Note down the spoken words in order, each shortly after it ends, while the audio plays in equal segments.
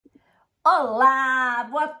Olá,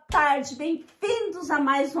 boa tarde, bem-vindos a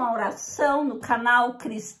mais uma oração no canal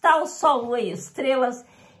Cristal, Sol, Lua e Estrelas.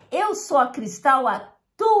 Eu sou a Cristal, a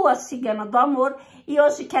tua cigana do amor, e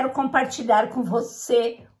hoje quero compartilhar com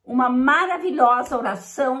você uma maravilhosa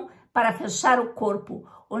oração para fechar o corpo,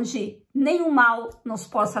 onde nenhum mal nos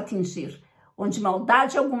possa atingir, onde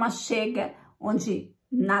maldade alguma chega, onde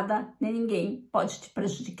nada nem ninguém pode te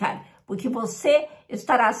prejudicar, porque você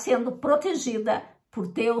estará sendo protegida por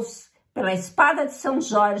Deus, pela espada de São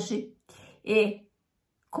Jorge e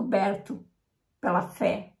coberto pela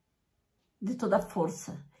fé de toda a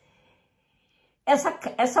força.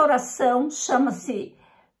 Essa oração chama-se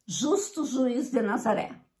Justo Juiz de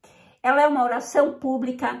Nazaré. Ela é uma oração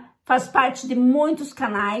pública, faz parte de muitos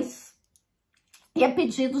canais e a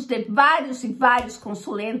pedidos de vários e vários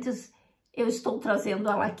consulentes, eu estou trazendo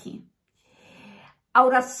ela aqui. A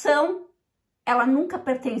oração, ela nunca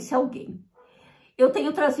pertence a alguém. Eu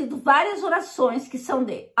tenho trazido várias orações que são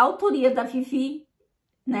de autoria da Vivi,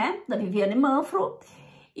 né? Da Viviane Manfro,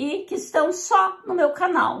 e que estão só no meu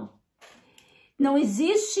canal. Não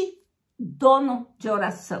existe dono de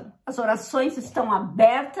oração. As orações estão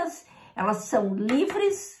abertas, elas são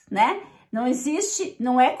livres, né? Não existe,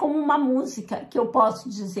 não é como uma música que eu posso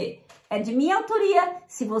dizer. É de minha autoria,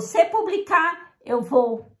 se você publicar, eu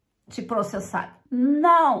vou te processar.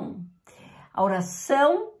 Não! A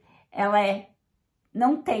oração, ela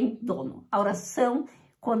não tem dono. A oração,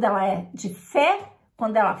 quando ela é de fé,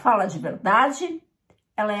 quando ela fala de verdade,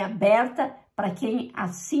 ela é aberta para quem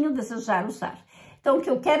assim o desejar usar. Então, o que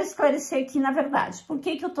eu quero esclarecer aqui, na verdade, por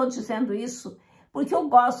que eu estou dizendo isso? Porque eu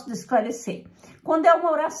gosto de esclarecer. Quando é uma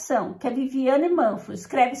oração que a Viviane Manfro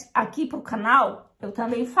escreve aqui para o canal, eu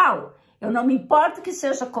também falo. Eu não me importo que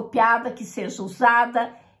seja copiada, que seja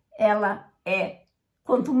usada, ela é.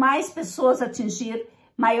 Quanto mais pessoas atingir,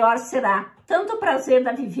 maior será tanto o prazer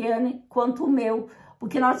da Viviane quanto o meu,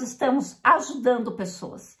 porque nós estamos ajudando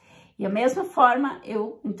pessoas. E da mesma forma,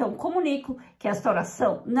 eu então comunico que esta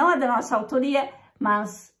oração não é da nossa autoria,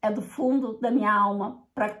 mas é do fundo da minha alma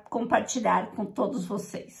para compartilhar com todos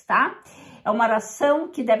vocês, tá? É uma oração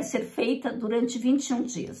que deve ser feita durante 21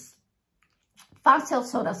 dias. Faça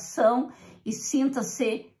essa oração e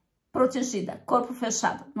sinta-se protegida, corpo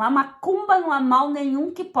fechado. Não há macumba, não há mal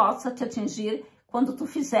nenhum que possa te atingir quando tu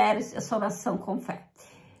fizeres essa oração com fé.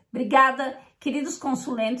 Obrigada, queridos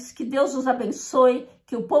consulentes, que Deus os abençoe,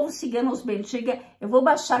 que o povo cigano os bendiga. Eu vou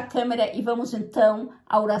baixar a câmera e vamos então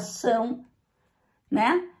à oração,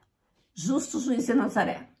 né? Justo Juiz de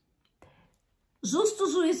Nazaré.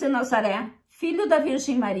 Justo Juiz de Nazaré, filho da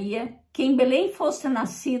Virgem Maria, que em Belém foste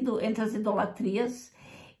nascido entre as idolatrias,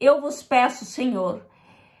 eu vos peço, Senhor,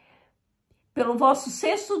 pelo vosso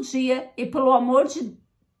 6º dia e pelo amor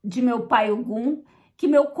de meu pai Ogum, que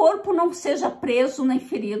meu corpo não seja preso, nem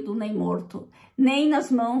ferido, nem morto, nem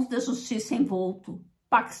nas mãos da justiça envolto.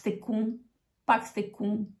 Pax tecum, pax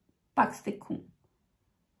tecum, pax tecum.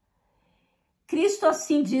 Cristo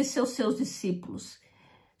assim disse aos seus discípulos: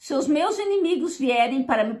 se os meus inimigos vierem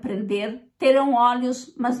para me prender, terão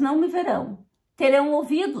olhos, mas não me verão. Terão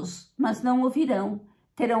ouvidos, mas não ouvirão.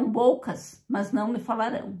 Terão bocas, mas não me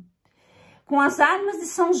falarão. Com as armas de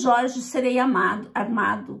São Jorge serei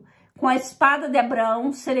armado, com a espada de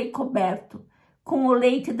Abraão serei coberto, com o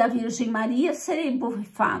leite da Virgem Maria serei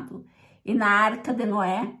borrifado, e na arca de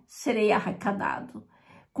Noé serei arrecadado.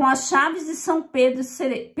 Com as chaves de São Pedro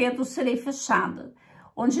serei fechada,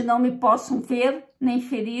 onde não me possam ver, nem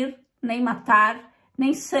ferir, nem matar,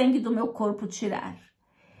 nem sangue do meu corpo tirar.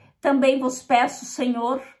 Também vos peço,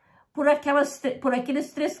 Senhor, por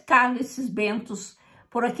aqueles 3 cálices bentos,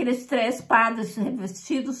 por aqueles 3 padres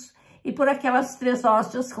revestidos e por aquelas 3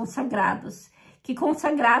 hóstias consagradas, que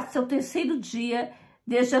consagraste ao 3º dia,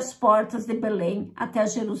 desde as portas de Belém até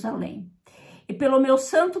Jerusalém. E pelo meu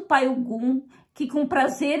santo pai Ogum, que com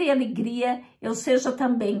prazer e alegria eu seja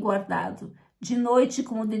também guardado, de noite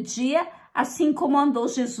como de dia, assim como andou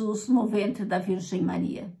Jesus no ventre da Virgem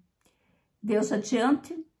Maria. Deus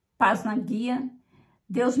adiante, paz na guia,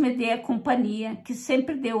 Deus me dê a companhia que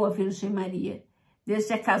sempre deu a Virgem Maria,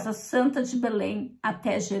 desde a casa santa de Belém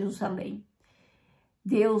até Jerusalém.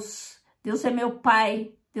 Deus é meu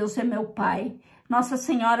Pai, Deus é meu Pai. Nossa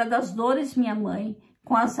Senhora das Dores, minha mãe,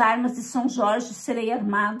 com as armas de São Jorge serei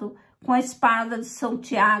armado, com a espada de São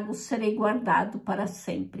Tiago serei guardado para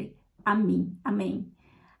sempre. Amém, amém.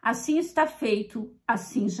 Assim está feito,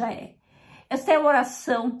 assim já é. Esta é uma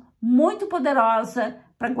oração muito poderosa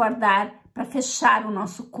para guardar, para fechar o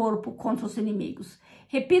nosso corpo contra os inimigos.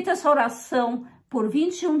 Repita essa oração por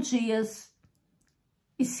 21 dias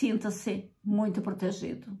e sinta-se muito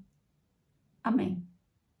protegido. Amém.